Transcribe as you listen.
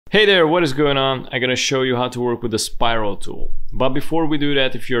Hey there, what is going on? I'm gonna show you how to work with the spiral tool. But before we do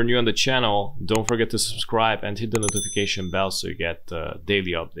that, if you're new on the channel, don't forget to subscribe and hit the notification bell so you get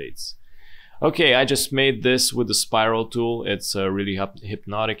daily updates. Okay, I just made this with the spiral tool. It's really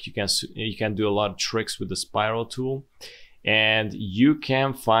hypnotic. You can do a lot of tricks with the spiral tool, and you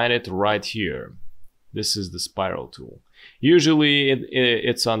can find it right here. This is the spiral tool. Usually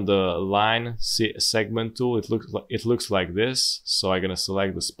it's on the line segment tool. It looks like this. So I'm gonna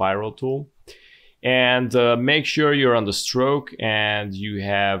select the spiral tool and make sure you're on the stroke and you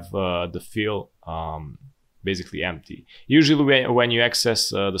have the fill basically empty. Usually when you access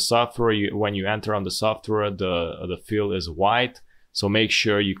the software, when you enter on the software, the fill is white. So make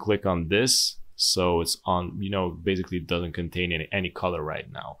sure you click on this so it's on, basically it doesn't contain any color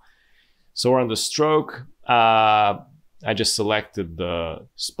right now. So we're on the stroke. I just selected the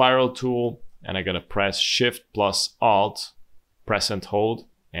spiral tool and I'm gonna press Shift plus Alt, press and hold.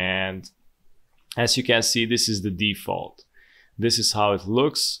 And as you can see, this is the default. This is how it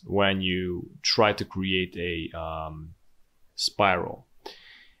looks when you try to create a spiral.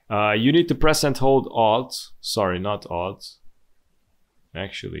 You need to press and hold Alt, sorry, not Alt.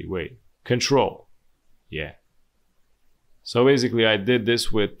 Actually, wait, Control, yeah. So basically I did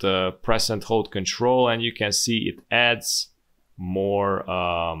this with press and hold Control, and you can see it adds more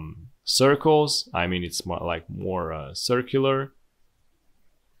circles. I mean, it's more circular.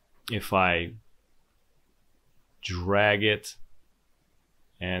 If I drag it,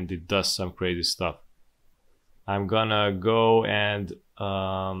 and it does some crazy stuff. I'm gonna go and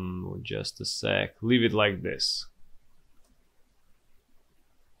just a sec, leave it like this.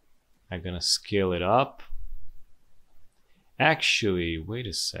 I'm gonna scale it up. Actually, wait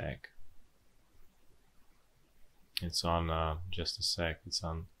a sec. It's on just a sec. It's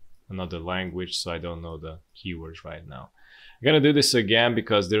on another language, so I don't know the keywords right now. I'm gonna do this again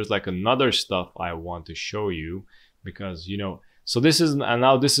because there's like another stuff I want to show you, because so this is, and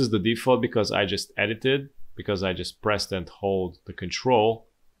now this is the default because I just edited, because I just pressed and hold the Control,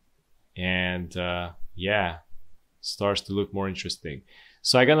 and yeah, starts to look more interesting.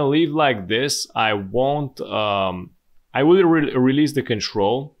 So I'm gonna leave like this. I won't I will release the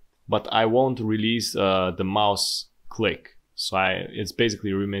Control, but I won't release the mouse click. So it's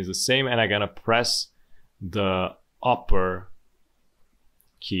basically remains the same, and I'm gonna press the upper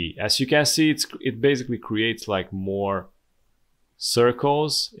key. As you can see, it basically creates like more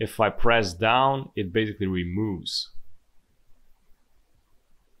circles. If I press down, it basically removes.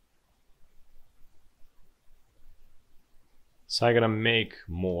 So I'm gonna make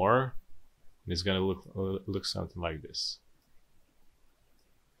more. It's gonna look something like this.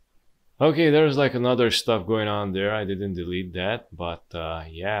 Okay, there's like another stuff going on there. I didn't delete that, but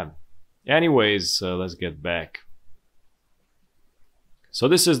yeah. Anyways, let's get back. So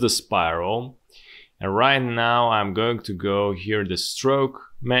this is the spiral, and right now I'm going to go here, the stroke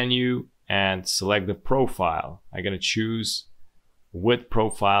menu, and select the profile. I'm gonna choose width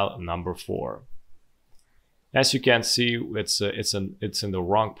profile number 4. As you can see, it's in the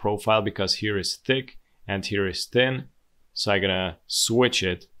wrong profile because here is thick and here is thin. So I'm gonna switch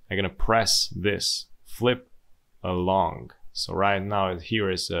it. I'm gonna press this, flip along. So right now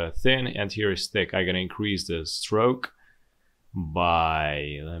here is thin and here is thick. I'm gonna increase the stroke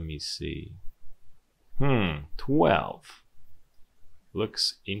by, let me see, 12.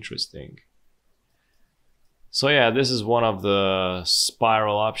 Looks interesting. So yeah, this is one of the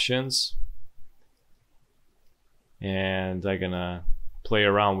spiral options. And I'm gonna play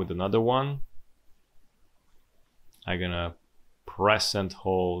around with another one. I'm gonna press and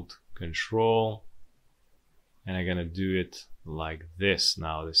hold Control, and I'm gonna do it like this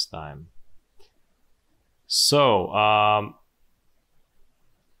now this time. So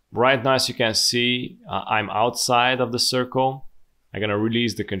right now, as you can see, I'm outside of the circle. I'm gonna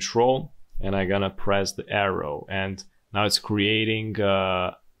release the Control, and I'm gonna press the arrow, and now it's creating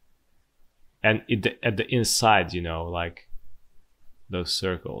and at the inside, like those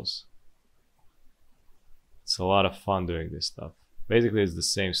circles. It's a lot of fun doing this stuff. Basically, it's the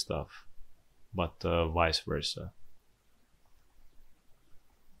same stuff, but vice versa.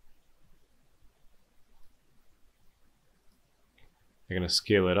 I'm gonna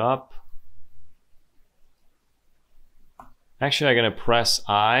scale it up. Actually, I'm gonna press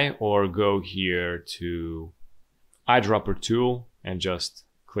I or go here to eyedropper tool and just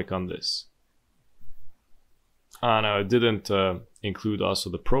click on this. No, it didn't include also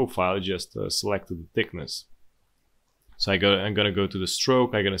the profile, it just selected the thickness. So I'm gonna go to the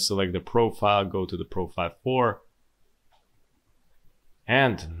stroke, I'm gonna select the profile, go to the profile 4,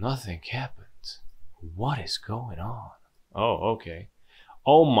 and nothing happened. What is going on? Oh, okay.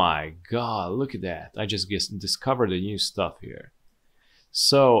 Oh my god, look at that. I just discovered the new stuff here.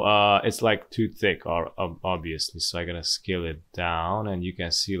 So it's like too thick, or obviously, so I'm gonna scale it down, and you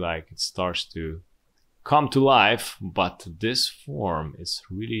can see like it starts to come to life. But this form is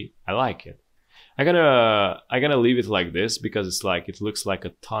really, I like it. I'm gonna leave it like this because it's like, it looks like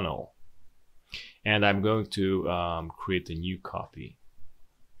a tunnel. And I'm going to create a new copy.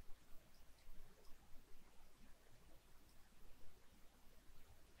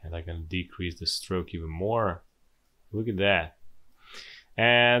 And I'm gonna decrease the stroke even more. Look at that.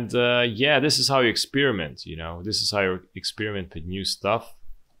 And yeah, this is how you experiment, you know. This is how you experiment with new stuff,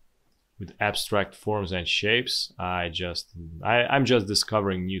 with abstract forms and shapes. I'm just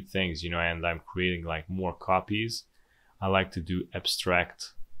discovering new things, you know, and I'm creating like more copies. I like to do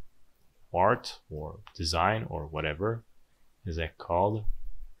abstract art or design or whatever is that called.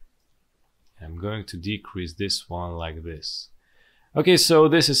 I'm going to decrease this one like this. Okay, so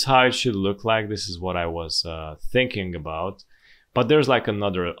this is how it should look like. This is what I was thinking about. But there's like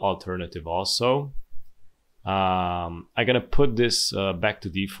another alternative also. I'm gonna put this back to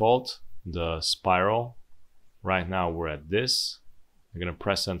default, the spiral. Right now we're at this. I'm gonna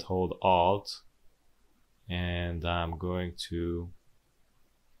press and hold Alt, and I'm going to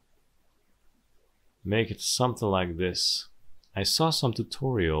make it something like this. I saw some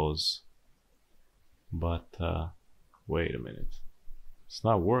tutorials, but wait a minute. It's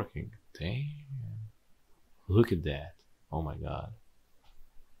not working. Damn. Look at that. Oh my god.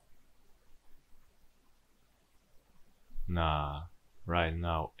 Nah, right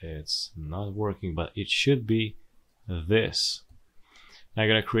now it's not working, but it should be this. I'm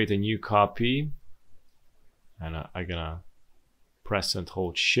gonna create a new copy, and I'm gonna press and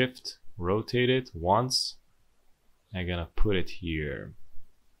hold Shift, rotate it once. I'm gonna put it here.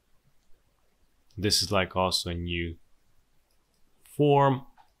 This is like also a new form.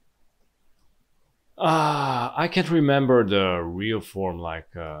 I can't remember the real form,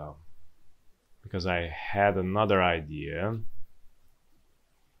 like because I had another idea.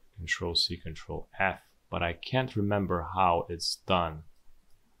 Control C, Control F, but I can't remember how it's done.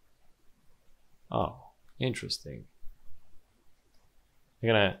 Oh, interesting. I'm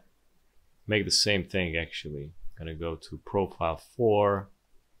gonna make the same thing actually. I'm gonna go to Profile 4.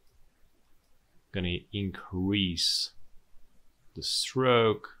 Gonna increase the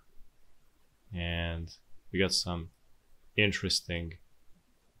stroke. And we got some interesting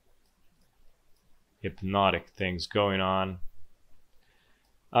hypnotic things going on.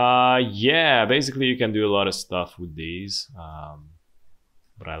 Yeah, basically you can do a lot of stuff with these,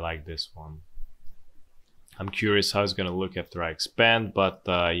 but I like this one. I'm curious how it's gonna look after I expand, but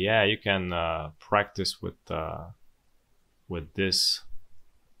yeah, you can practice with this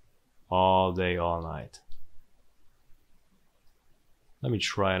all day, all night. Let me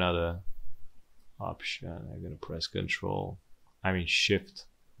try another option. I'm gonna press Shift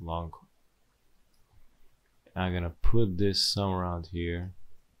long. I'm gonna put this somewhere around here.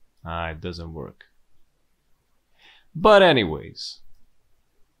 It doesn't work. But anyways,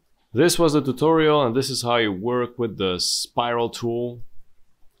 this was the tutorial, and this is how you work with the spiral tool.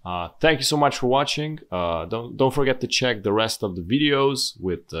 Thank you so much for watching. Don't forget to check the rest of the videos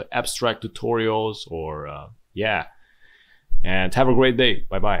with abstract tutorials, or yeah. And have a great day.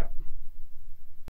 Bye bye.